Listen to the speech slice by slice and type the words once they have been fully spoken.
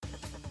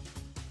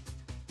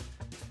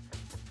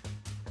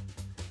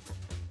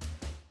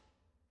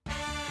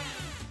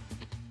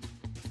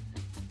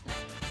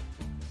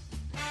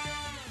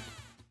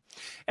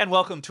And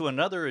welcome to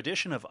another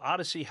edition of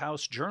Odyssey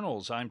House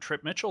Journals. I'm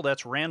Trip Mitchell.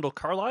 That's Randall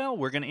Carlisle.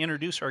 We're going to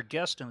introduce our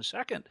guest in a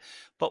second,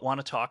 but want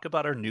to talk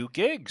about our new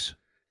gigs.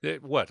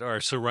 What, our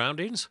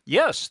surroundings?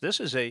 Yes, this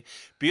is a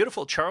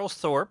beautiful Charles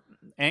Thorpe,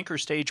 Anchor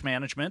Stage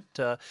Management,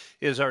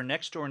 is our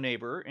next door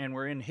neighbor, and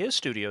we're in his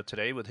studio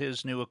today with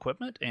his new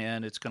equipment,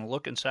 and it's going to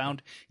look and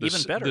sound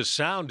even better. The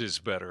sound is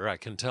better, I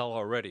can tell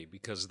already,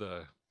 because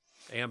the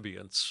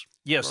ambience.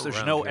 Yes,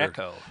 there's no here.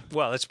 echo.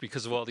 Well, that's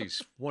because of all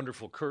these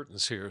wonderful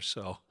curtains here,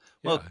 so.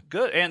 Well,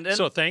 good. And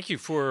so thank you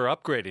for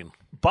upgrading.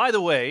 By the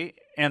way,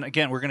 and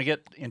again, we're going to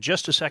get in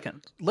just a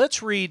second,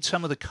 let's read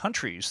some of the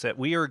countries that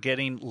we are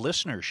getting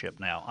listenership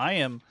now. I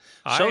am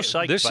so psyched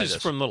by this. This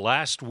is from the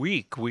last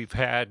week. We've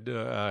had,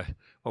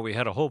 we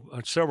had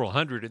several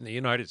hundred in the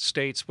United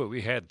States, but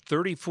we had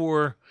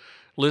 34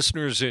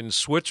 listeners in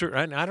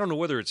Switzerland. I don't know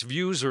whether it's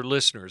views or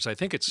listeners. I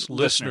think it's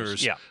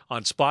listeners yeah.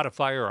 on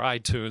Spotify or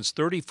iTunes.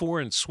 34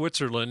 in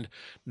Switzerland,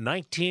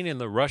 19 in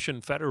the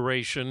Russian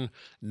Federation,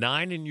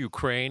 9 in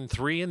Ukraine,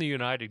 3 in the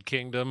United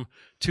Kingdom,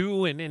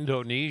 2 in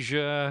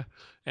Indonesia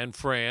and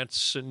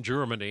France and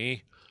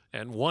Germany,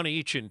 and 1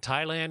 each in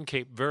Thailand,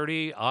 Cape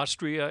Verde,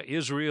 Austria,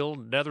 Israel,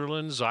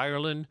 Netherlands,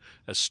 Ireland,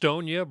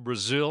 Estonia,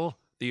 Brazil,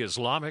 the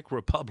Islamic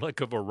Republic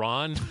of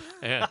Iran,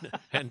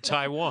 and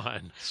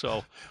Taiwan.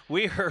 So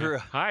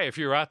hi, if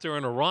you're out there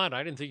in Iran,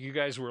 I didn't think you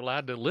guys were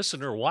allowed to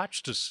listen or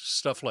watch to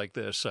stuff like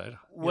this.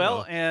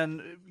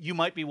 And you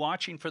might be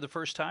watching for the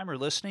first time or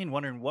listening,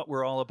 wondering what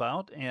we're all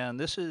about. And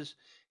this is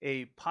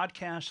a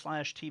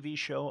podcast/TV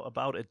show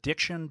about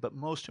addiction, but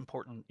most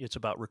important, it's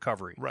about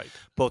recovery. Right.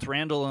 Both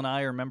Randall and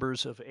I are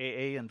members of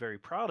AA and very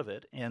proud of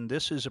it. And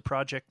this is a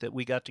project that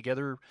we got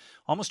together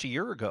almost a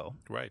year ago.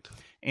 Right.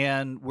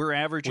 And we're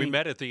averaging... We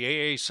met at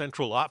the AA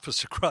central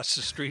office across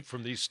the street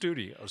from these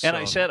studios. And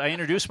I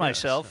introduced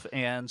myself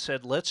and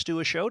said, let's do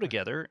a show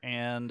together.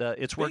 And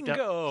it's worked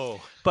Bingo.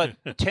 out. But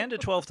 10 to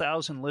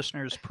 12,000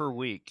 listeners per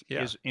week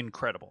is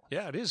incredible.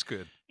 Yeah, it is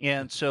good.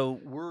 And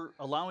so we're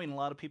allowing a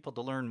lot of people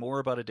to learn more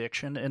about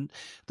addiction. And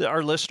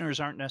our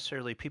listeners aren't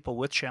necessarily people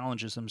with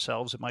challenges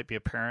themselves. It might be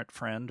a parent,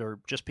 friend, or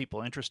just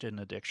people interested in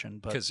addiction.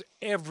 Because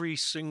every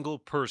single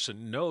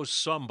person knows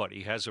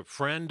somebody, has a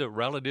friend, a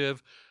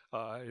relative,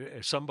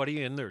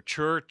 somebody in their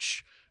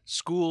church,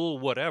 school,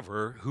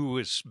 whatever, who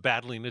is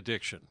battling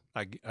addiction.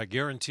 I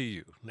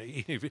guarantee you.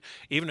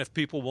 Even if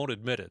people won't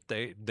admit it,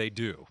 they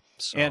do.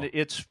 So. And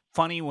it's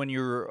funny when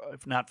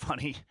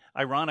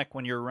ironic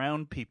when you're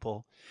around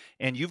people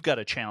and you've got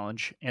a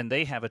challenge and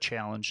they have a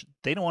challenge,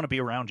 they don't want to be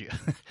around you.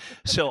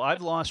 So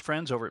I've lost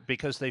friends over it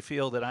because they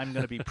feel that I'm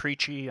going to be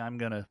preachy.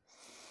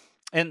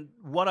 And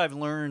what I've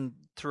learned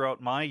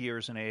throughout my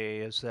years in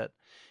AA is that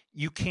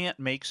you can't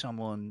make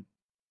someone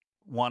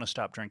want to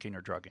stop drinking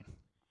or drugging.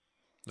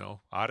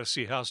 No,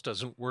 Odyssey House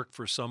doesn't work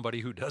for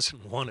somebody who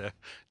doesn't want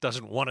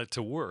it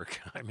to work.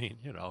 I mean,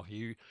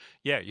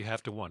 you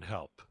have to want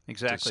help.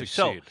 Exactly. To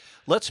succeed. So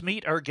let's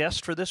meet our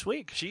guest for this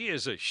week. She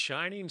is a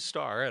shining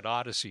star at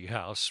Odyssey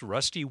House,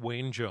 Rusty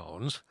Wayne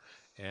Jones,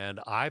 and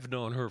I've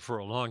known her for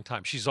a long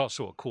time. She's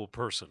also a cool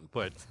person,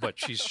 but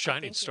she's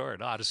shining star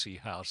at Odyssey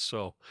House.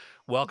 So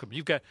welcome.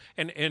 You've got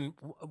and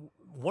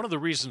one of the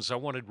reasons I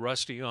wanted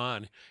Rusty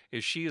on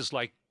is she is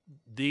like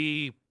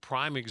the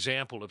prime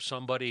example of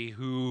somebody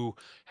who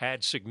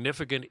had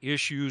significant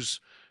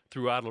issues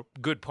throughout a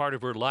good part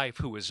of her life,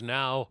 who is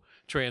now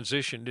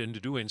transitioned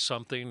into doing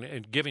something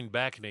and giving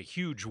back in a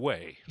huge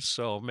way.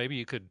 So maybe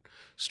you could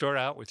start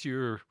out with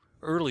your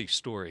early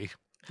story.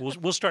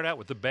 We'll start out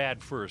with the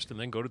bad first and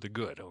then go to the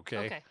good, okay?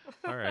 Okay.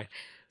 All right.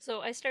 So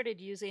I started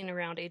using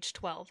around age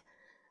 12.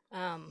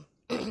 And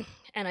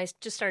I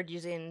just started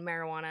using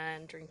marijuana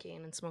and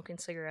drinking and smoking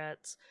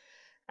cigarettes.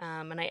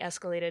 And I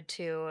escalated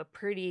to a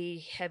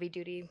pretty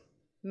heavy-duty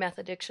meth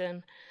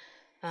addiction,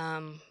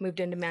 moved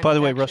into manufacturing. By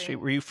the way, Rusty,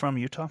 were you from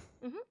Utah?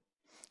 Mm-hmm.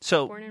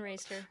 So, born and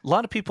raised here. A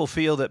lot of people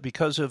feel that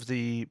because of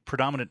the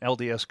predominant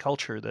LDS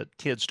culture that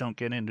kids don't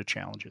get into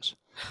challenges.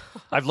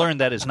 I've learned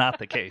that is not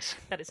the case.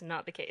 That is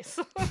not the case.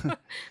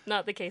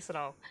 Not the case at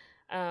all.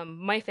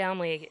 My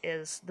family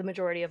the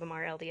majority of them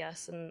are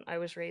LDS, and I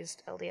was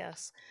raised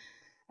LDS.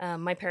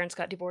 My parents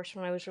got divorced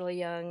when I was really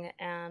young,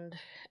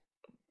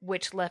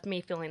 which left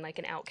me feeling like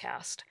an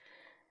outcast.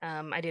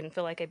 I didn't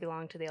feel like I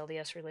belonged to the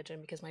LDS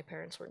religion because my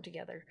parents weren't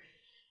together.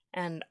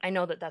 And I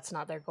know that that's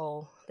not their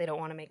goal. They don't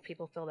want to make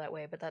people feel that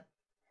way, but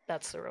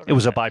that's the road. It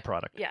was a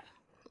byproduct. Yeah.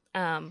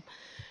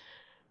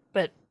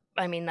 But,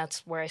 I mean,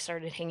 that's where I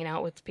started hanging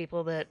out with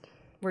people that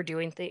were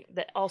doing things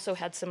that also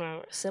had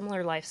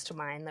similar lives to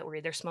mine, that were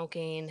either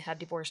smoking, had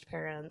divorced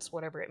parents,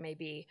 whatever it may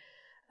be.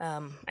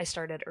 I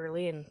started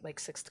early in, like,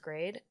 6th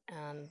grade,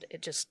 and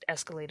it just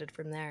escalated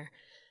from there.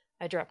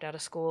 I dropped out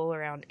of school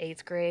around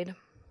 8th grade,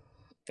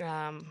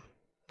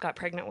 got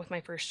pregnant with my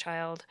first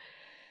child.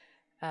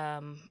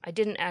 I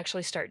didn't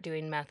actually start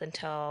doing meth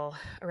until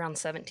around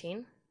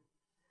 17.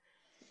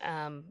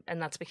 And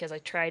that's because I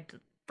tried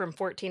from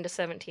 14 to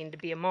 17 to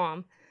be a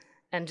mom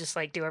and just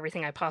like do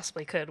everything I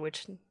possibly could,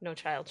 which no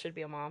child should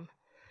be a mom.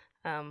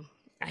 I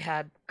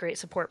had great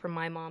support from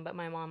my mom, but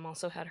my mom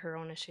also had her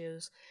own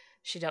issues.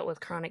 She dealt with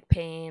chronic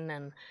pain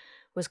and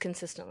was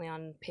consistently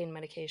on pain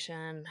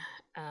medication.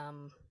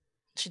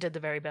 She did the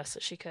very best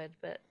that she could,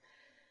 but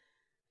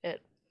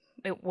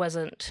it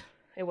wasn't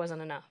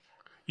enough.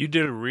 You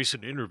did a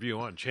recent interview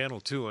on Channel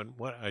 2, and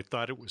what I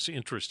thought it was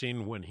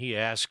interesting when he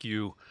asked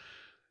you,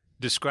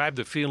 describe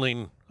the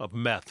feeling of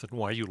meth and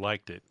why you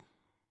liked it.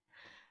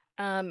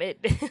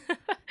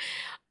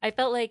 I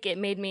felt like it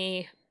made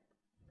me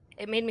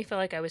feel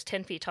like I was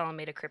 10 feet tall and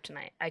made of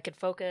kryptonite. I could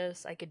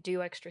focus, I could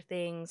do extra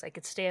things, I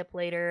could stay up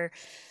later.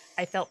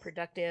 I felt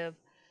productive.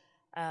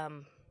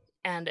 And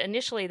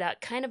initially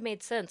that kind of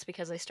made sense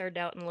because I started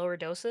out in lower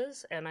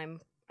doses and I'm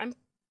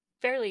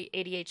fairly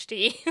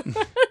ADHD.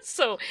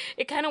 So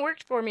it kind of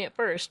worked for me at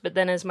first, but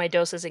then as my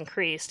doses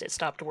increased, it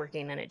stopped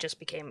working and it just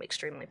became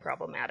extremely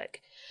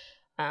problematic.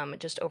 It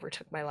just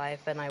overtook my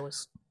life and I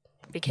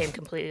became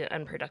completely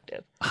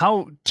unproductive.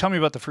 Tell me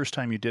about the first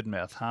time you did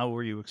meth. How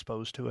were you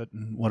exposed to it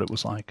and what it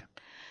was like?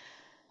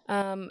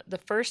 The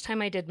first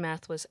time I did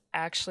meth was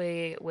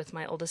actually with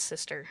my oldest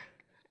sister.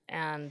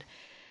 And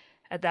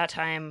at that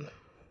time,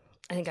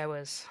 I think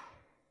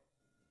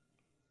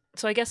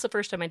so I guess the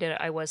first time I did it,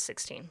 I was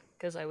 16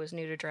 because I was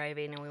new to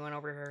driving and we went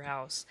over to her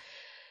house.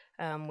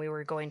 We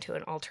were going to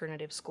an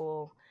alternative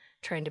school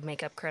trying to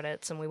make up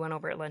credits and we went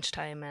over at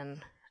lunchtime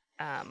and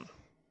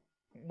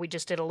we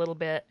just did a little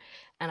bit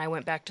and I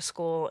went back to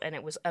school and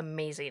it was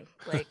amazing.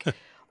 Like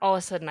all of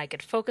a sudden I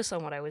could focus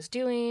on what I was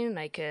doing.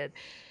 I could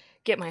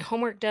get my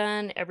homework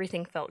done.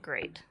 Everything felt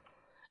great.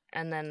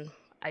 And then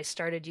I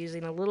started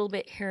using a little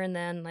bit here and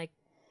then, like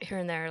here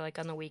and there, like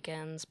on the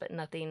weekends, but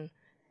nothing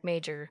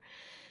major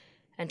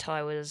until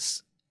I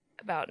was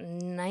about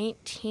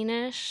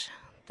 19-ish.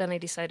 Then I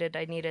decided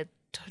I needed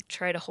to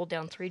try to hold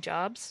down 3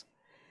 jobs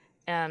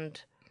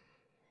and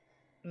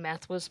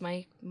meth was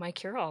my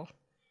cure-all.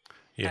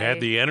 You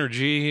had the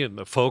energy and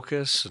the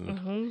focus,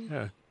 and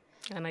yeah.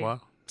 And I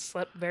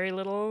slept very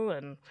little,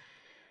 and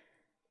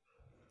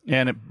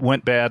it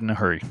went bad in a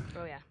hurry.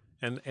 Oh yeah.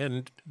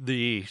 And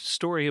the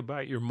story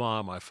about your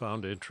mom I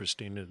found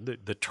interesting.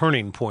 The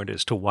turning point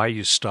as to why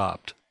you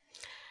stopped.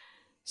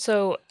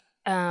 So,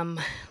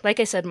 like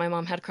I said, my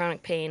mom had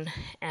chronic pain,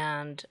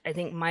 and I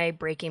think my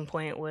breaking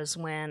point was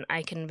when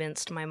I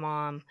convinced my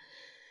mom.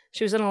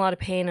 She was in a lot of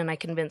pain, and I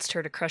convinced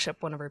her to crush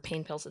up one of her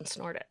pain pills and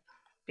snort it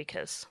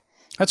because.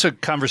 That's a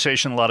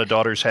conversation a lot of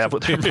daughters have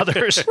with their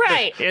mothers.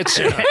 Right.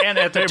 And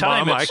at the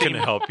time, Mom, I can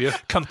help you.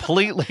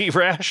 Completely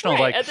rational. Right.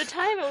 Like at the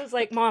time, it was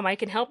like, Mom, I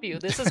can help you.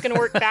 This is going to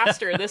work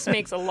faster. This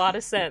makes a lot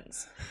of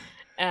sense.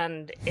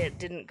 And it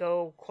didn't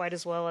go quite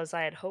as well as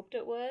I had hoped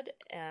it would.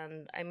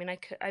 And I mean,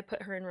 I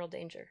put her in real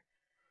danger.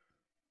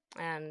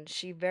 And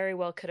she very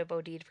well could have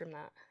OD'd from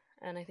that.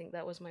 And I think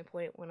that was my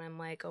point when I'm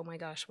like, oh my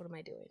gosh, what am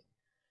I doing?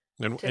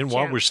 And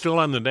while we're still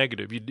on the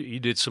negative, you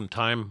did some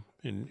time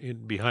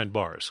in behind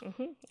bars.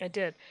 Mm-hmm, I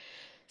did.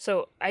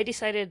 So I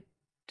decided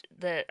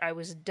that I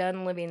was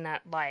done living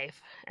that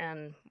life,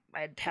 and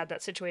I'd had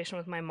that situation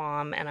with my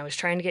mom, and I was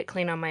trying to get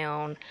clean on my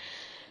own.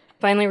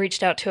 Finally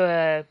reached out to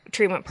a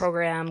treatment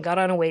program, got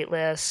on a wait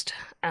list,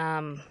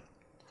 and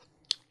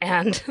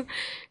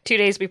 2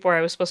 days before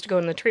I was supposed to go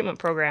in the treatment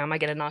program, I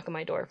get a knock on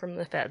my door from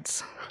the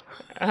feds.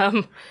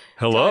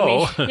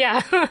 Hello?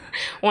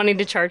 Wanting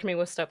to charge me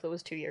with stuff that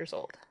was 2 years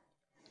old.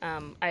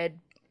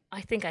 I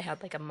think I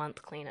had like a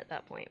month clean at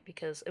that point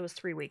because it was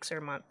 3 weeks or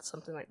a month,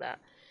 something like that.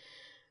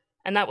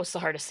 And that was the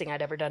hardest thing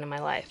I'd ever done in my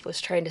life,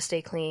 was trying to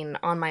stay clean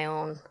on my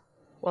own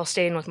while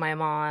staying with my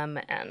mom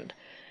and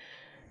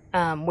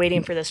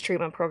waiting for this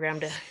treatment program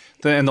to...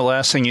 And the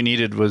last thing you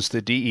needed was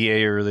the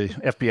DEA or the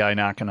FBI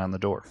knocking on the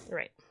door.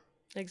 Right.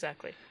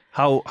 Exactly.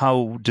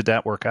 How did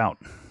that work out?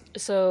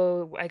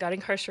 So I got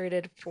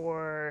incarcerated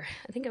I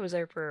think I was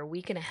there for a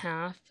week and a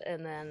half,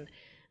 and then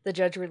the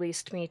judge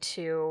released me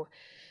to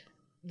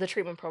the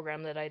treatment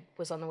program that I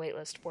was on the wait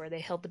list for.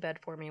 They held the bed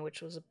for me,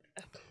 which was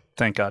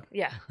thank God.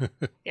 Yeah.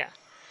 Yeah.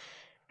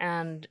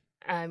 And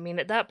I mean,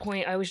 at that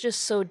point, I was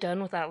just so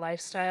done with that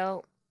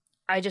lifestyle.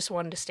 I just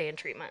wanted to stay in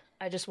treatment.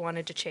 I just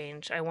wanted to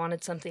change. I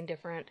wanted something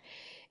different.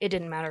 It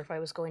didn't matter if I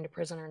was going to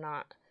prison or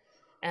not.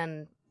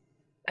 And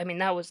I mean,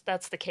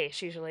 that's the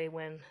case usually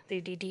when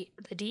the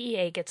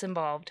DEA gets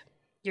involved.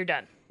 You're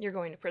done. You're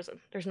going to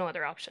prison. There's no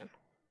other option.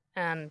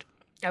 And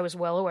I was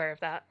well aware of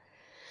that.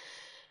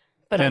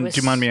 But do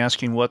you mind me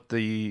asking what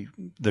the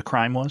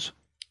crime was?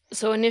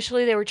 So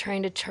initially they were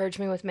trying to charge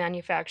me with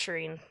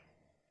manufacturing,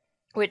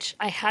 which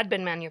I had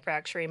been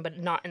manufacturing, but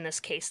not in this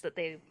case that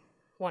they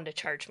wanted to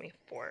charge me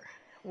for.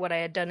 What I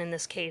had done in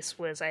this case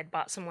was I had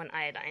bought someone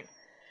iodine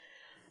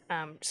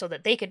so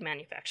that they could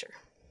manufacture.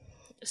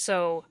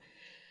 So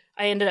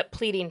I ended up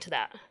pleading to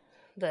that,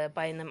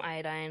 buying them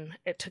iodine.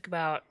 It took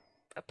about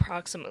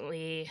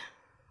approximately,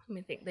 let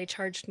me think, they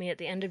charged me at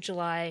the end of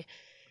July,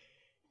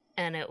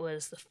 and it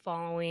was the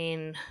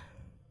following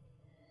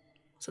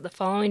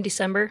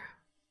December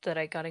that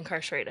I got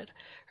incarcerated,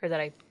 or that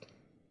I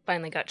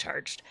finally got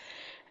charged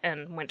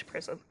and went to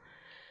prison.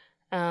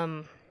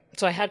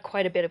 So I had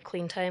quite a bit of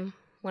clean time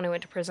when I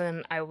went to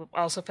prison. I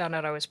also found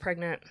out I was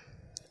pregnant.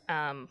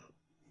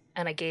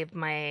 and I gave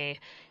my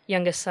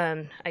youngest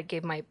son, I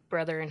gave my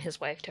brother and his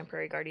wife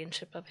temporary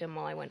guardianship of him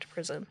while I went to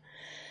prison.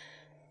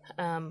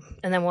 And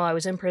then while I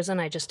was in prison,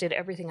 I just did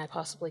everything I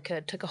possibly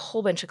could. Took a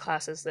whole bunch of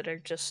classes that are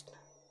just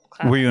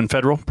Were you in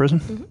federal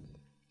prison?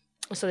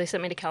 So they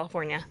sent me to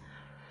California,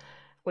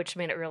 which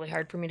made it really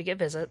hard for me to get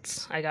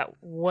visits. I got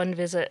one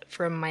visit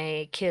from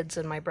my kids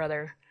and my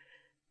brother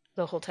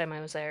the whole time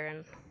I was there,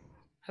 and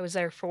I was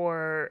there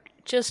for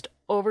just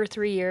over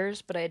 3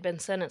 years, but I had been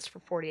sentenced for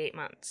 48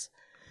 months.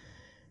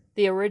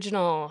 The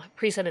original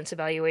pre-sentence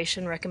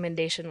evaluation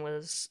recommendation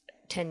was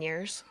 10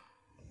 years,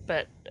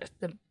 but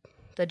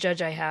the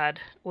judge I had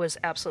was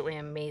absolutely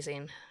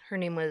amazing. Her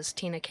name was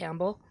Tina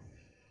Campbell,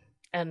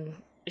 and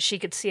she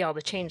could see all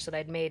the change that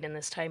I'd made in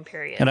this time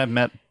period. And I've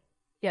met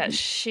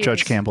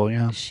Judge Campbell,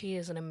 yeah. She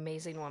is an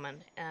amazing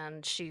woman,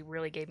 and she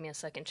really gave me a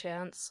second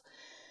chance.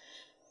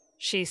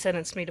 She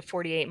sentenced me to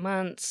 48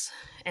 months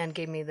and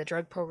gave me the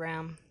drug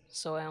program,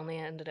 so I only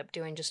ended up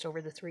doing just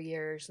over the 3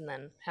 years, and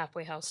then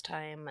halfway house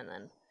time, and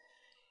then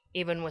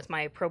even with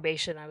my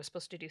probation, I was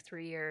supposed to do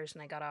 3 years,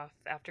 and I got off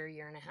after a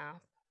year and a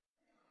half.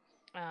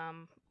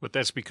 But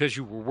that's because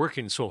you were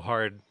working so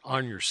hard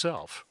on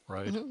yourself,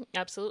 right?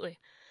 Absolutely.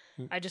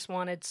 I just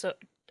wanted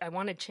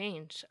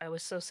change. I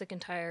was so sick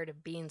and tired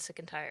of being sick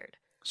and tired.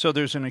 So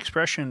there's an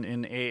expression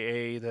in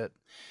AA that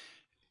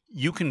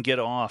you can get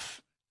off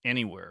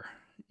anywhere.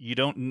 You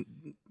don't,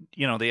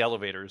 the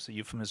elevator is the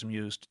euphemism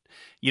used.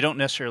 You don't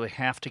necessarily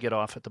have to get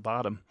off at the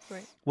bottom.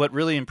 Right. What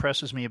really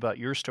impresses me about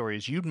your story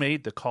is you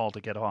made the call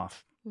to get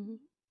off. Mm-hmm.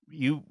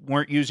 You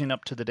weren't using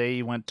up to the day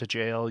you went to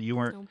jail.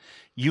 You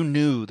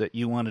knew that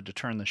you wanted to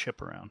turn the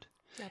ship around.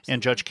 Absolutely.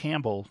 And Judge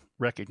Campbell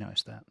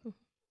recognized that.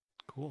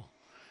 Cool.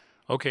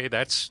 Okay,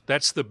 that's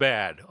the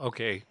bad.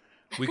 Okay,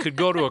 we could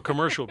go to a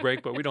commercial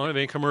break, but we don't have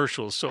any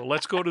commercials, so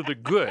let's go to the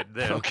good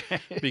then. Okay.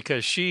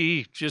 Because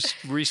she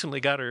just recently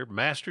got her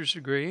master's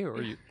degree,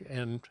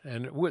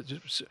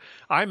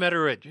 I met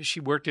her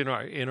she worked in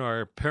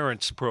our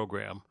parents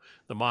program,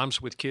 the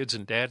Moms with Kids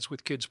and Dads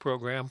with Kids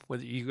program,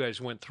 that you guys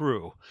went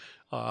through,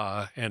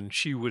 and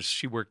she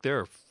worked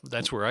there.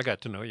 That's where I got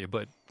to know you.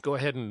 But go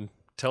ahead and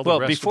tell the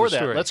rest of the story. Well,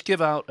 before that, let's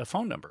give out a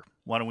phone number.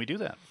 Why don't we do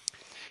that?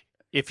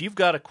 If you've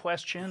got a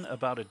question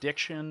about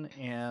addiction,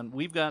 and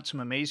we've got some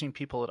amazing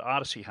people at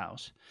Odyssey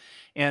House,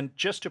 and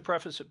just to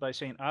preface it by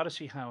saying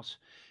Odyssey House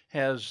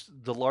has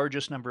the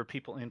largest number of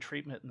people in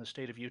treatment in the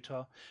state of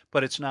Utah,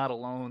 but it's not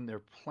alone. There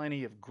are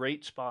plenty of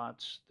great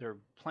spots. There are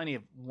plenty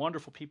of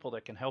wonderful people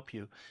that can help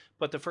you.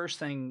 But the first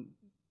thing,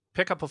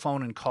 pick up a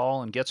phone and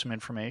call and get some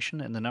information,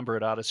 and the number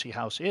at Odyssey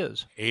House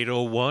is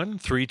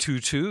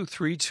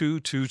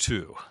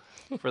 801-322-3222.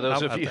 For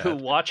those of you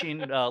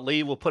watching,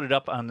 Lee will put it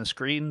up on the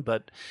screen,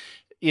 but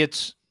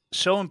it's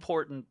so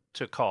important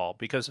to call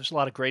because there's a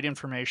lot of great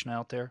information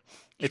out there.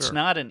 It's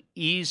not an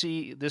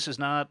easy,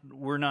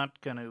 we're not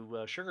going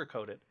to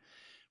sugarcoat it.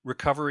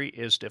 Recovery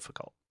is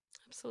difficult.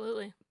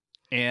 Absolutely.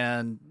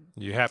 And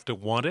you have to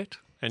want it,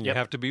 and you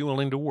have to be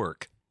willing to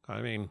work.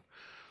 I mean,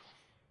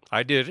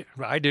 I did it,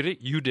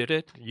 you did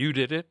it.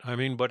 I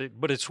mean,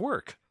 but it's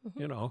work,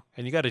 and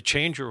you got to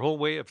change your whole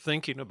way of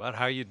thinking about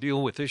how you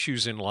deal with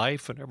issues in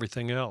life and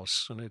everything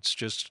else. And it's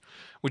just,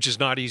 which is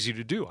not easy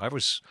to do. I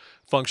was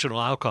functional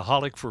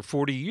alcoholic for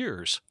 40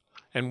 years.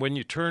 And when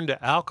you turn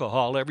to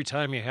alcohol, every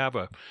time you have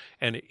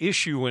an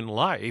issue in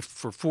life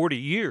for 40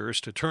 years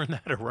to turn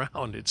that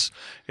around, it's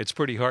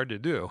pretty hard to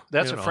do.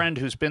 That's a friend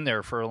who's been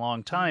there for a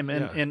long time.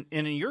 And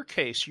in your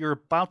case, you're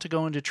about to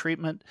go into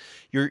treatment.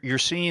 You're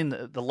seeing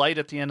the light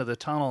at the end of the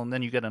tunnel, and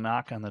then you get a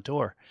knock on the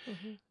door.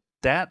 Mm-hmm.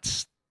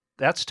 That's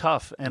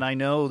tough. And I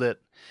know that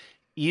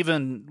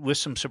even with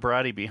some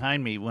sobriety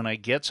behind me, when I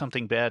get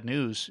something bad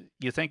news,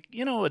 you think,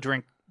 a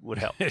drink would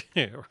help.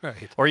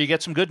 Right. Or you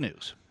get some good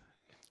news.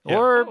 Yeah.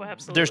 Or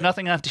there's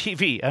nothing on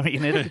TV. I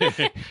mean, it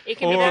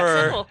can be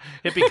that simple.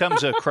 It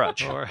becomes a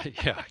crutch. Or,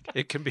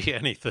 it can be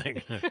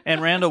anything.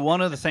 And Randall, one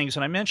of the things,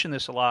 and I mention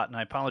this a lot, and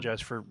I apologize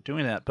for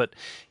doing that, but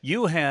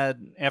you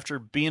had, after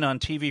being on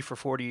TV for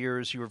 40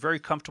 years, you were very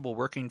comfortable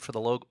working for the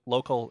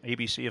local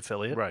ABC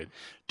affiliate. Right.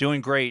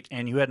 Doing great,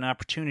 and you had an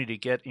opportunity to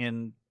get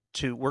in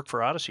to work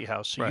for Odyssey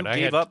House, so you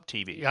gave up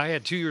TV. I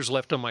had 2 years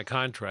left on my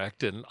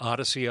contract, and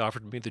Odyssey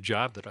offered me the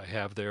job that I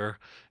have there,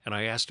 and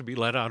I asked to be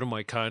let out of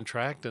my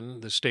contract,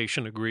 and the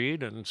station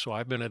agreed, and so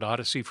I've been at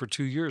Odyssey for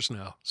 2 years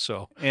now.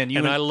 So, and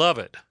I love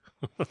it.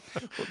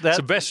 It's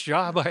the best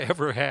job I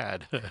ever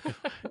had.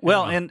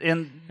 Well,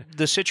 and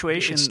the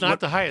situation... It's not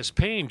the highest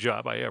paying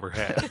job I ever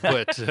had,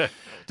 but...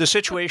 The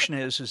situation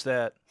is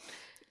that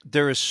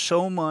there is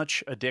so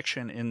much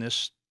addiction in the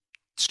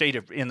state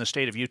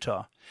of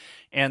Utah.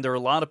 And there are a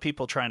lot of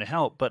people trying to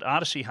help, but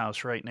Odyssey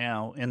House right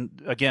now,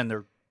 and again, there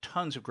are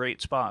tons of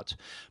great spots,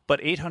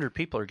 but 800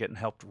 people are getting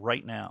helped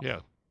right now. Yeah,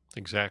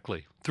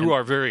 exactly. Through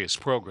our various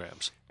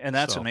programs. And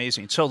that's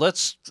amazing. So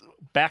let's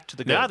back to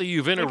the good. Now that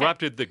you've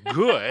interrupted the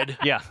good.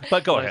 Yeah,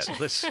 but go ahead.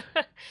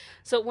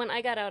 So when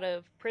I got out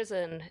of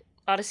prison,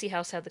 Odyssey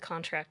House had the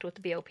contract with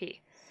the BOP,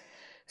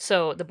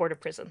 so the Board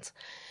of Prisons.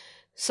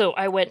 So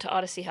I went to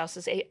Odyssey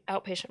House's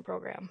outpatient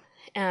program,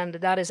 and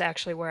that is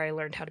actually where I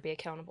learned how to be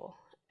accountable.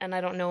 And I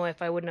don't know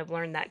if I wouldn't have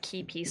learned that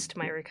key piece to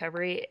my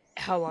recovery,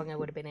 how long I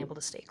would have been able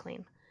to stay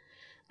clean.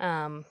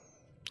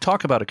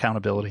 Talk about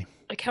accountability.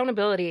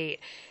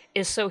 Accountability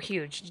is so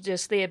huge.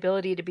 Just the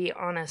ability to be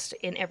honest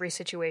in every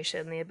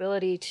situation, the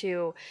ability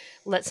to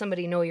let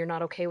somebody know you're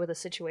not okay with a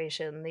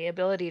situation, the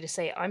ability to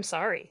say, I'm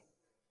sorry.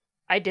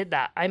 I did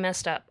that. I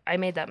messed up. I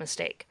made that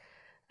mistake,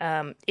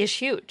 is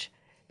huge.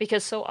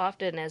 Because so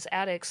often as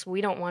addicts, we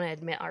don't want to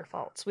admit our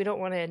faults. We don't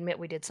want to admit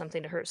we did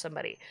something to hurt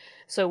somebody.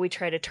 So we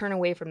try to turn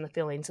away from the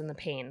feelings and the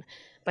pain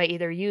by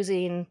either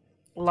using,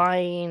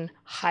 lying,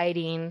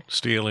 hiding,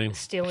 stealing,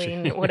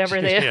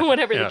 whatever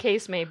the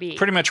case may be.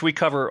 Pretty much we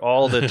cover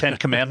all the 10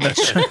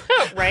 commandments.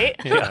 Right?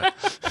 Yeah.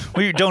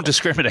 We don't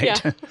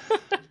discriminate. Yeah.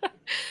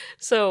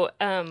 So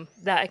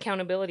that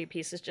accountability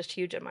piece is just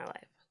huge in my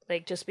life.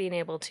 Like just being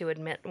able to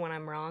admit when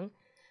I'm wrong.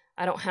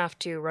 I don't have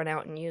to run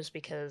out and use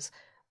because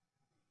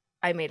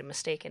I made a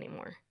mistake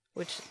anymore.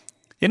 Which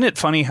isn't it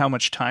funny how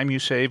much time you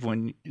save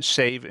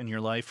in your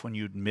life when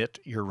you admit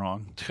you're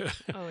wrong?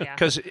 Oh yeah.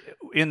 Because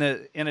in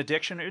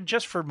addiction,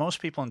 just for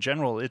most people in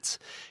general, it's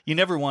you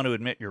never want to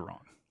admit you're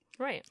wrong.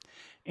 Right.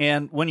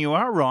 And when you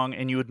are wrong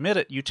and you admit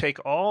it, you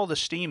take all the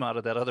steam out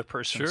of that other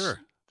person's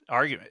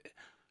argument.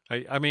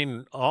 I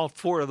mean, all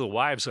 4 of the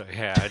wives I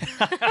had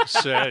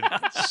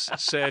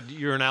said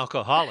you're an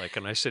alcoholic,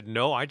 and I said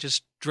no, I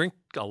just drink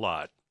a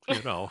lot.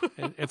 You know,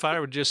 and if I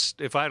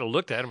had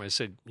looked at him and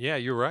said, yeah,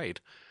 you're right.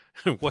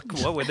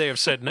 What would they have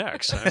said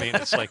next? I mean,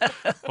 it's like,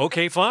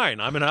 okay, fine,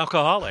 I'm an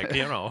alcoholic,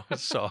 you know.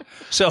 So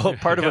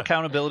part of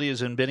accountability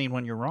is admitting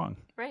when you're wrong.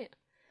 Right.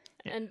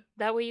 And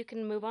that way you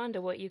can move on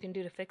to what you can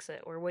do to fix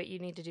it or what you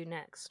need to do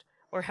next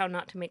or how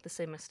not to make the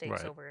same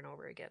mistakes over and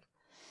over again.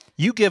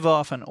 You give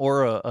off an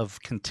aura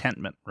of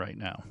contentment right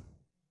now.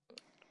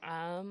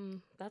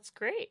 That's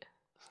great.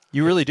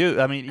 You really do.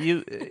 I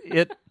mean,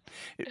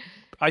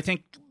 I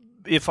think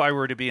if I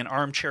were to be an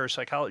armchair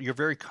psychologist, you're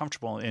very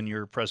comfortable in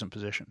your present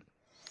position.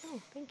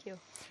 Oh, thank you.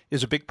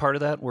 Is a big part of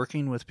that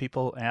working with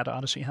people at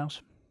Odyssey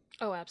House?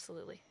 Oh,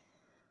 absolutely.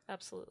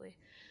 Absolutely.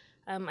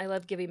 I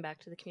love giving back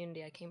to the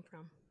community I came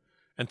from.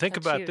 And think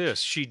That's about huge.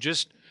 this.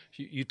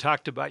 You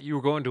talked about you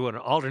were going to an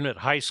alternate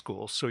high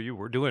school, so you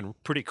were doing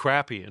pretty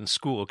crappy in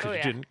school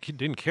because you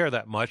didn't care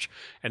that much.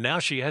 And now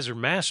she has her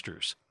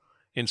master's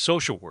in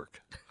social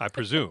work, I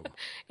presume.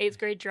 8th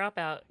grade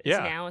dropout is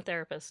now a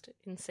therapist.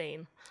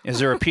 Insane. Is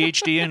there a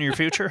PhD in your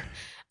future?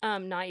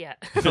 Not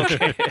yet.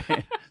 Okay.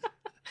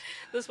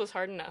 This was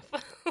hard enough.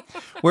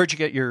 Where'd you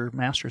get your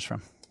master's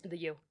from? The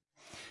U.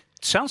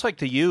 Sounds like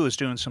the U is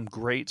doing some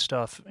great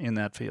stuff in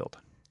that field.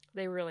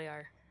 They really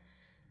are.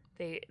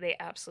 They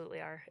absolutely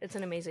are. It's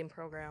an amazing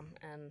program,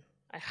 and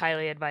I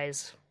highly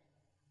advise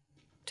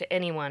to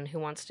anyone who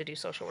wants to do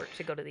social work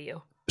to go to the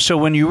U. So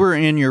when you were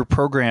in your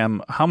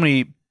program, how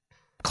many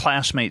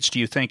classmates do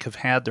you think have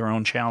had their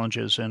own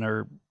challenges and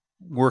are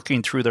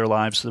working through their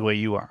lives the way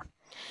you are?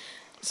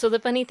 So the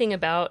funny thing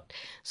about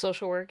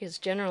social work is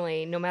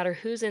generally, no matter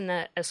who's in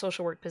a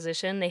social work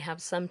position, they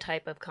have some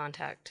type of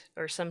contact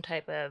or some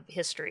type of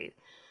history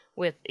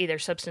with either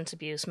substance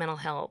abuse, mental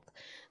health.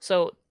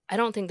 So I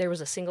don't think there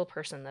was a single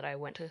person that I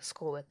went to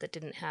school with that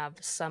didn't have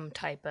some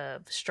type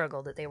of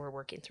struggle that they were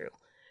working through.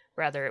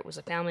 Rather, it was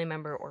a family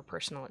member or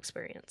personal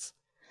experience.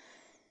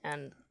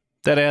 And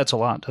that adds a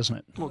lot, doesn't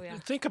it? Well,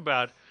 think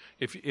about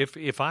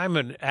if I'm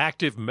an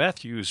active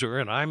meth user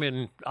and I'm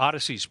in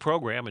Odyssey's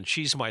program and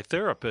she's my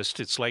therapist,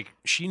 it's like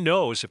she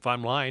knows if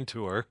I'm lying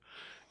to her.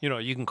 You know,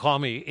 you can call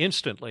me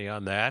instantly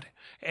on that.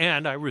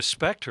 And I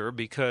respect her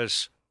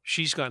because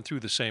she's gone through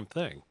the same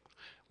thing.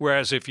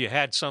 Whereas if you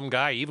had some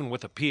guy, even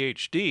with a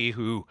PhD,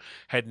 who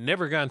had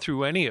never gone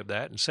through any of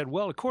that and said,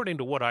 well, according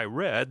to what I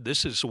read,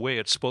 this is the way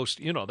it's supposed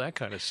to, that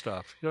kind of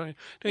stuff. Don't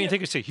you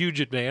think it's a huge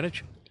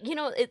advantage? You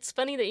know, it's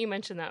funny that you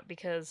mentioned that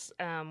because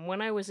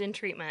when I was in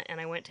treatment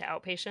and I went to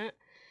outpatient,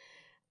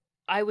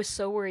 I was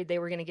so worried they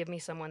were going to give me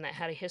someone that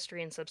had a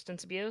history in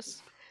substance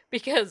abuse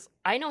because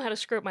I know how to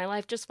screw up my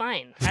life just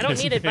fine. I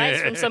don't need advice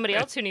from somebody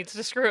else who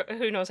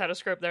knows how to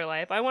screw up their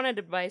life. I wanted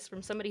advice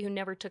from somebody who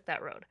never took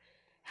that road.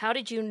 How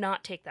did you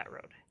not take that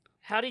road?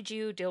 How did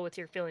you deal with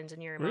your feelings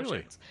and your emotions?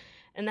 Really?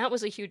 And that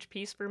was a huge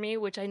piece for me,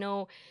 which I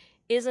know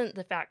isn't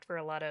the fact for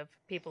a lot of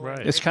people. Right.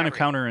 It's kind of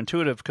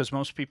counterintuitive because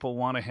most people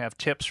want to have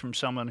tips from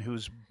someone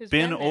who's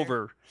been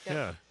over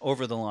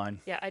the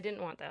line. Yeah, I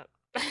didn't want that.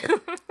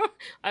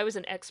 I was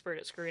an expert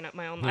at screwing up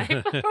my own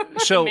life,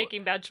 so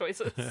making bad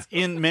choices.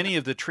 In many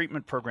of the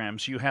treatment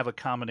programs, you have a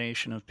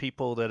combination of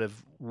people that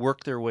have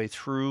worked their way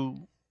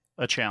through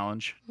a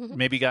challenge,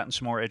 maybe gotten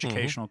some more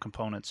educational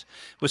components.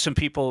 With some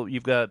people,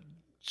 you've got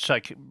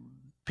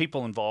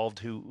people involved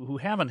who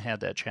haven't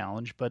had that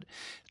challenge, but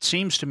it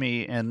seems to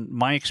me, and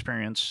my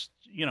experience,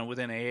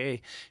 within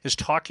AA, is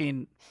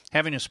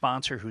having a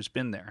sponsor who's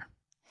been there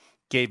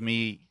gave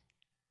me,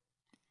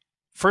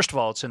 first of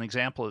all, it's an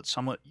example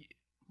that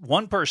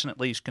one person at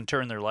least can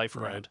turn their life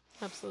around.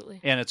 Absolutely.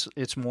 And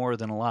it's more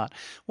than a lot.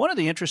 One of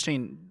the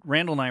interesting,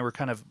 Randall and I were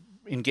kind of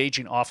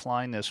engaging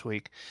offline this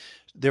week,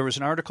 there was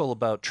an article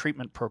about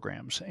treatment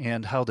programs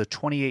and how the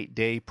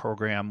 28-day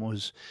program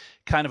was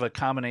kind of a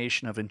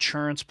combination of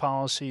insurance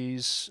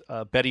policies,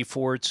 Betty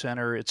Ford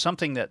Center. It's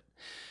something that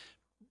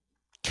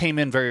came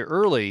in very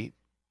early,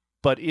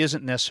 but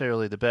isn't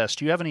necessarily the best.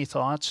 Do you have any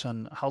thoughts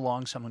on how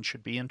long someone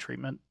should be in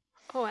treatment?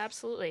 Oh,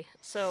 absolutely.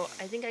 So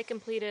I think I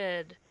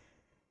completed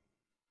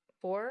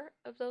 4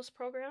 of those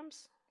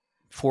programs.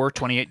 4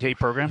 28-day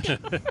programs?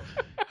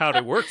 How'd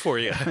it work for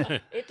you?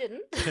 It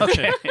didn't.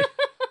 Okay.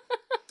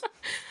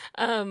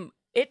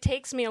 It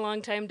takes me a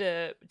long time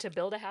to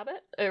build a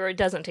habit, or it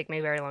doesn't take me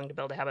very long to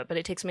build a habit, but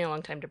it takes me a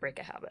long time to break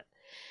a habit.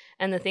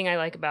 And the thing I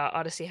like about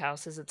Odyssey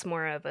House is it's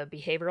more of a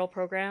behavioral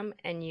program,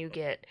 and you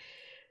get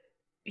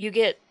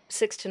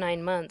 6 to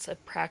 9 months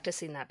of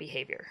practicing that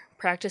behavior,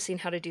 practicing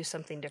how to do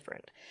something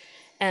different.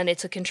 And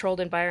it's a controlled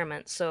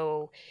environment.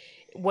 So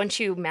once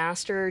you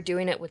master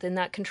doing it within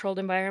that controlled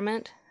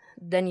environment,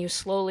 then you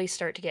slowly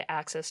start to get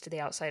access to the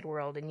outside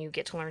world, and you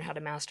get to learn how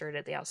to master it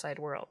at the outside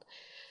world.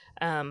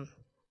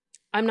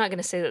 I'm not going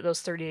to say that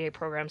those 30-day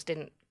programs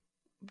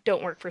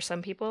don't work for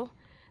some people.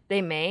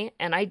 They may,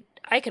 and I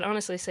can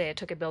honestly say I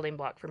took a building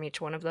block from each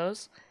one of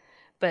those.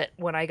 But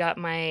when I got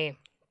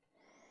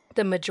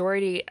the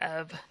majority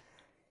of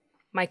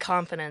my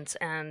confidence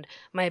and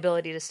my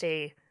ability to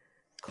stay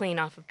clean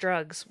off of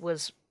drugs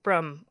was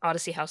from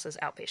Odyssey House's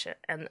outpatient.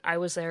 And I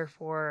was there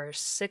for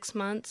 6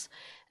 months,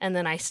 and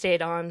then I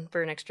stayed on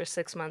for an extra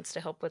 6 months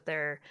to help with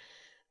their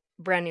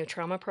brand new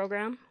trauma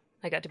program.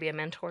 I got to be a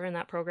mentor in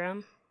that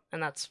program,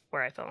 and that's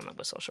where I fell in love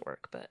with social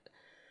work. But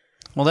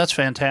Well, that's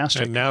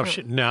fantastic. And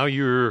now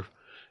you've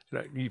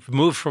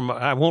moved from,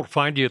 I won't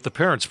find you at the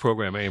parents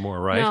program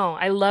anymore, right? No,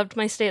 I loved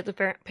my stay at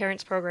the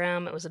parents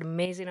program. It was an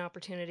amazing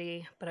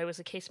opportunity, but I was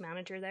a case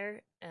manager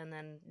there. And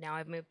then now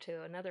I've moved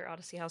to another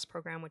Odyssey House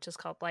program, which is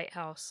called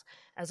Lighthouse,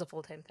 as a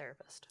full-time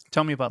therapist.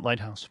 Tell me about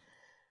Lighthouse.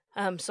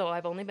 So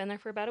I've only been there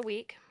for about a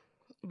week,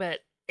 but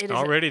it is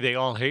Already they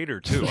all hate her,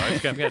 too.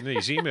 I've gotten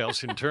these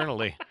emails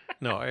internally.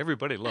 No,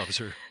 everybody loves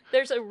her.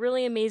 There's a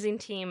really amazing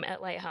team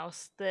at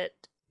Lighthouse that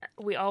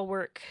we all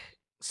work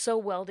so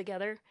well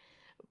together.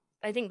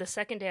 I think the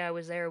second day I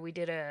was there, we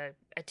did a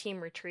team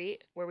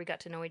retreat where we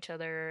got to know each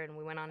other, and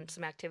we went on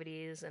some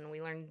activities, and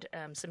we learned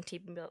some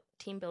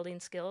team building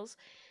skills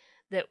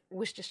that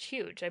was just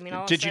huge. I mean,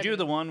 Did you do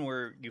the one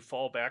where you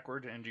fall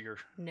backward into your...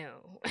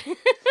 No.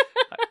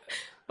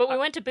 But we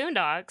went to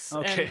Boondocks,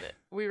 Okay. and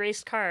we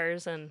raced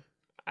cars, and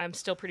I'm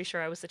still pretty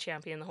sure I was the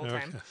champion the whole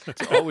time.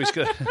 It's always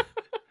good.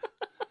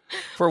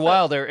 For a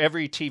while there,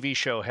 every TV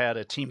show had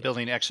a team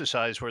building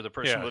exercise where the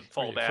person would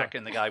fall back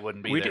and the guy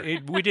wouldn't be there.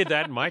 We did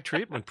that in my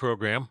treatment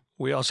program.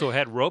 We also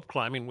had rope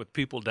climbing with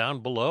people down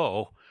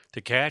below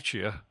to catch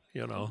you,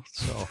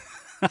 so.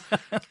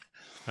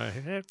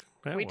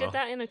 We did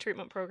that in a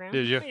treatment program.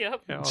 Did you?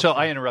 Yep. Yeah, So okay.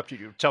 I interrupted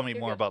you. Tell me You're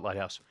more good. about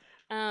Lighthouse.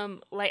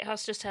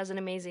 Lighthouse just has an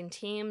amazing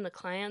team. The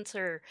clients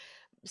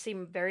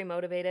seem very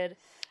motivated.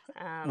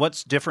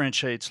 What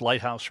differentiates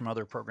Lighthouse from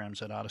other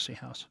programs at Odyssey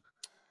House?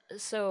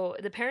 So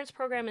the parents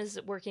program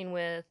is working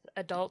with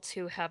adults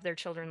who have their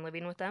children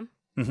living with them,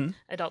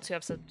 adults who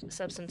have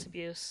substance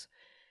abuse,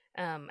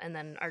 and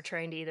then are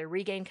trying to either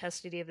regain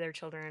custody of their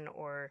children,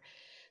 or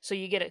so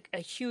you get a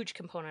huge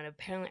component of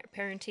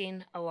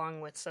parenting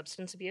along with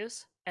substance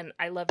abuse. And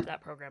I loved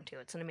that program too.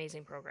 It's an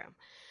amazing program.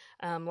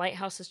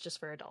 Lighthouse is just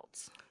for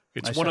adults.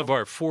 It's one of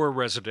our 4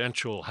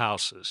 residential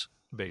houses,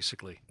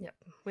 basically. Yep.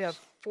 We have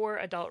 4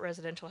 adult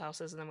residential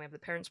houses, and then we have the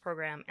parents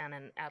program and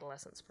an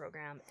adolescence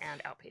program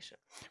and outpatient.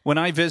 When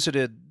I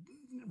visited,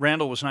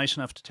 Randall was nice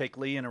enough to take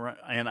Lee and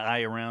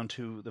I around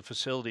to the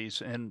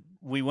facilities, and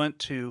we went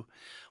to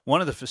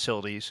one of the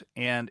facilities,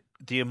 and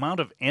the amount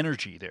of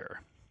energy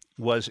there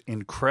was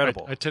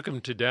incredible. I took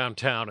them to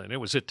downtown, and it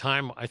was a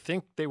time, I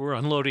think they were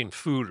unloading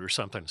food or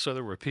something. So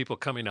there were people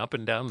coming up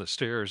and down the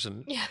stairs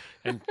and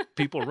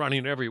people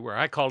running everywhere.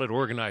 I call it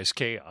organized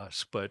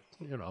chaos, but,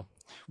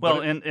 Well,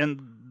 and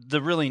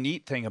the really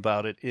neat thing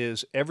about it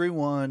is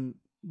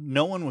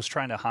no one was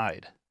trying to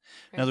hide.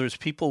 In other words,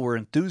 people were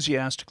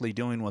enthusiastically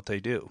doing what they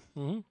do.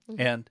 Mm-hmm.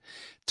 And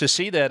to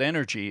see that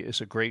energy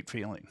is a great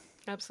feeling.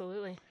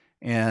 Absolutely.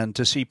 And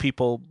to see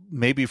people,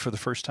 maybe for the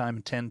first time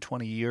in 10,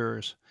 20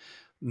 years,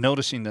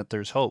 noticing that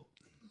there's hope.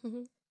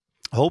 Mm-hmm.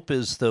 Hope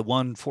is the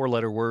one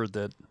 4-letter word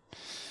that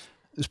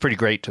is pretty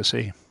great to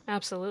see.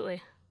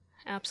 Absolutely.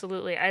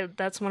 Absolutely.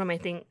 That's one of my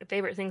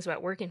favorite things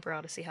about working for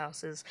Odyssey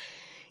House is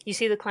you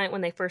see the client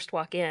when they first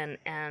walk in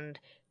and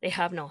they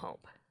have no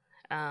hope.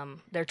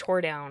 They're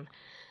tore down.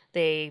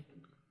 They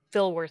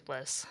feel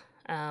worthless.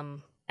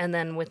 And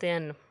then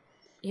within,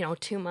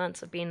 2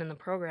 months of being in the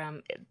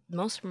program,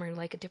 most of them are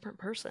like a different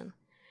person.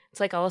 It's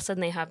like all of a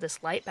sudden they have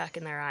this light back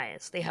in their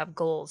eyes. They have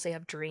goals. They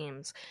have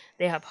dreams.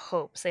 They have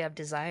hopes. They have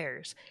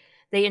desires.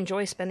 They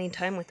enjoy spending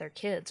time with their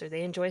kids, or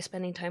they enjoy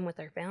spending time with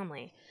their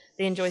family.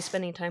 They enjoy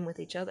spending time with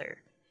each other.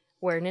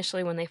 Where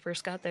initially when they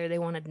first got there, they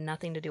wanted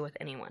nothing to do with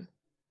anyone.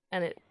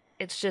 And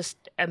it's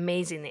just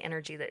amazing the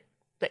energy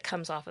that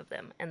comes off of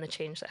them and the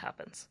change that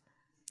happens.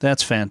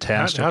 That's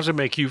fantastic. How does it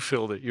make you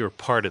feel that you're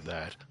part of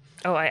that?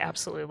 Oh, I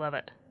absolutely love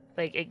it.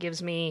 Like, it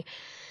gives me,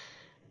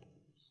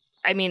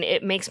 I mean,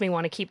 it makes me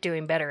want to keep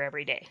doing better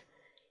every day.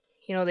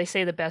 You know, they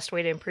say the best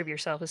way to improve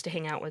yourself is to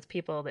hang out with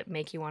people that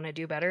make you want to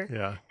do better.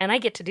 Yeah. And I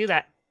get to do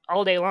that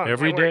all day long.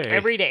 Every at work, day.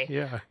 Every day.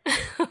 Yeah.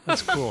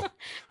 That's cool.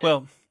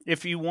 Well,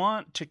 if you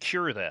want to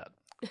cure that,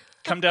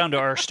 come down to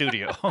our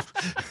studio.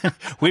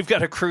 We've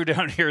got a crew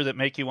down here that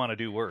make you want to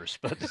do worse,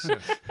 but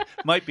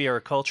might be our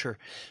culture.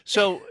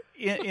 So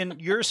in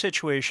your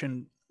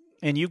situation,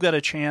 and you've got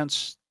a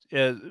chance,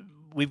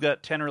 we've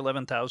got 10 or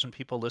 11,000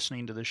 people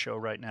listening to this show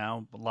right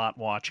now, a lot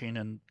watching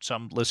and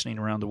some listening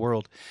around the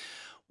world.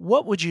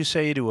 What would you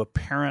say to a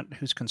parent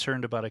who's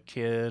concerned about a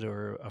kid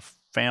or a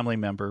family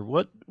member?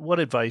 What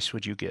advice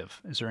would you give?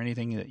 Is there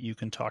anything that you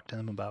can talk to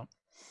them about?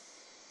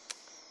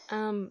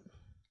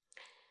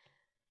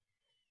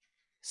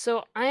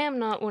 So I am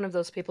not one of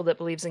those people that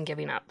believes in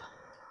giving up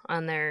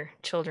on their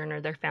children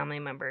or their family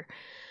member.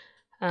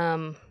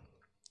 Don't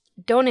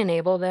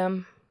enable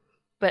them,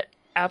 but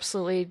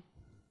absolutely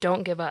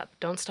don't give up.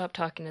 Don't stop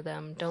talking to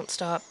them. Don't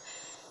stop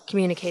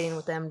communicating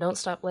with them. Don't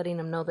stop letting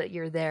them know that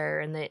you're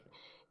there, and that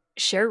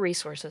share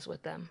resources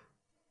with them.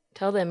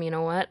 Tell them, you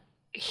know what?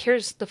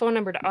 Here's the phone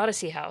number to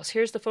Odyssey House.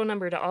 Here's the phone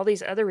number to all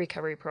these other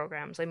recovery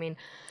programs. I mean,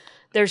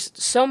 there's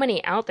so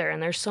many out there,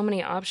 and there's so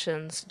many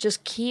options.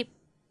 Just keep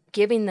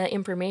giving the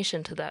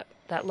information to that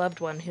loved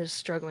one who's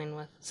struggling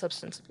with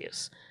substance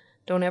abuse.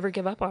 Don't ever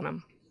give up on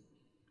them.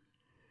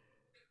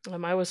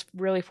 I was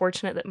really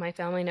fortunate that my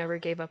family never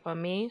gave up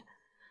on me.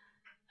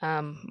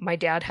 My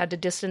dad had to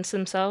distance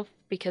himself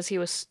because he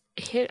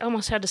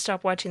almost had to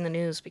stop watching the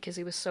news because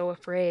he was so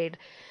afraid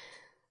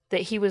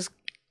that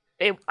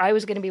I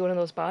was going to be one of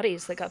those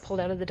bodies that got pulled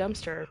out of the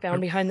dumpster, found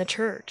behind the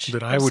church.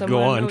 That I would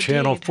go on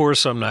Channel 4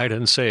 some night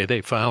and say they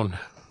found.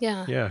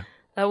 Yeah. Yeah.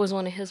 That was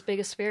one of his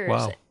biggest fears.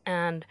 Wow.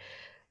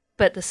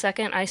 But the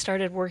second I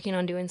started working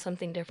on doing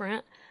something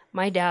different,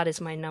 my dad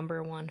is my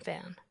number one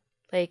fan.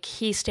 Like,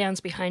 he stands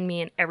behind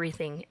me in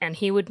everything, and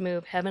he would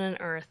move heaven and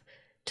earth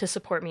to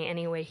support me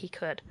any way he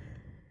could.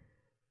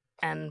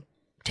 And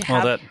to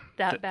have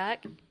that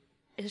back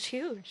is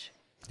huge.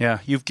 Yeah,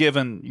 you've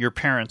given your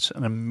parents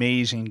an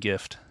amazing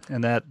gift,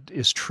 and that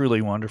is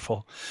truly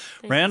wonderful.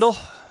 Thanks. Randall,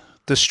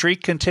 the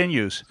streak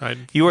continues.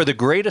 You are the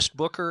greatest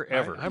booker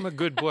ever. I'm a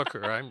good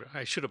booker.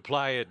 I should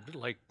apply it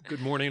like Good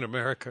Morning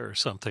America or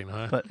something.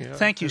 Huh? But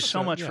thank you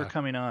so much for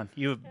coming on.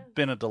 You've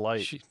been a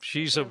delight.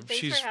 Thanks for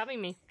having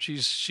me.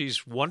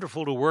 She's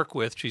wonderful to work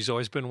with. She's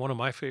always been one of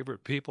my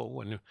favorite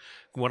people.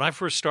 When I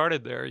first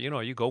started there,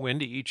 you go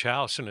into each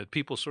house and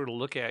people sort of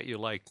look at you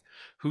like,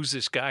 who's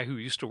this guy who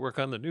used to work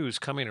on the news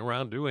coming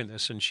around doing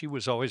this? And she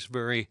was always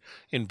very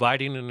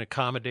inviting and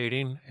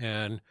accommodating,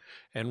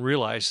 and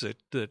realized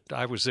that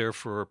I was there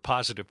for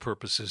positive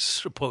purposes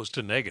as opposed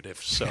to negative.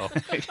 So,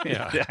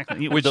 yeah.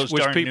 Exactly. With those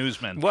darn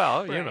newsmen.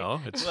 Well, right.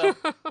 It's...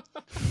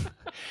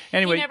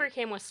 Anyway, he never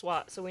came with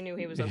SWAT, so we knew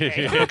he was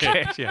okay.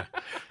 Okay. Yeah.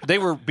 They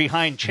were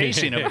behind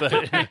chasing him, but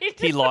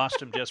he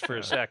lost him just for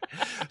a sec.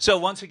 So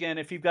once again,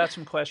 if you've got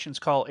some questions,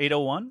 call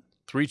 801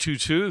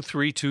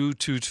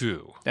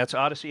 322-3222. That's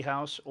Odyssey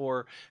House,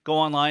 or go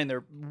online. There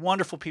are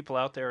wonderful people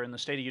out there in the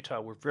state of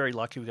Utah. We're very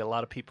lucky. We've got a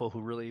lot of people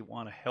who really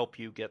want to help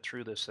you get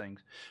through this thing.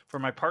 For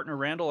my partner,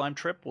 Randall, I'm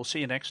Tripp. We'll see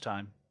you next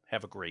time.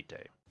 Have a great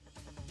day.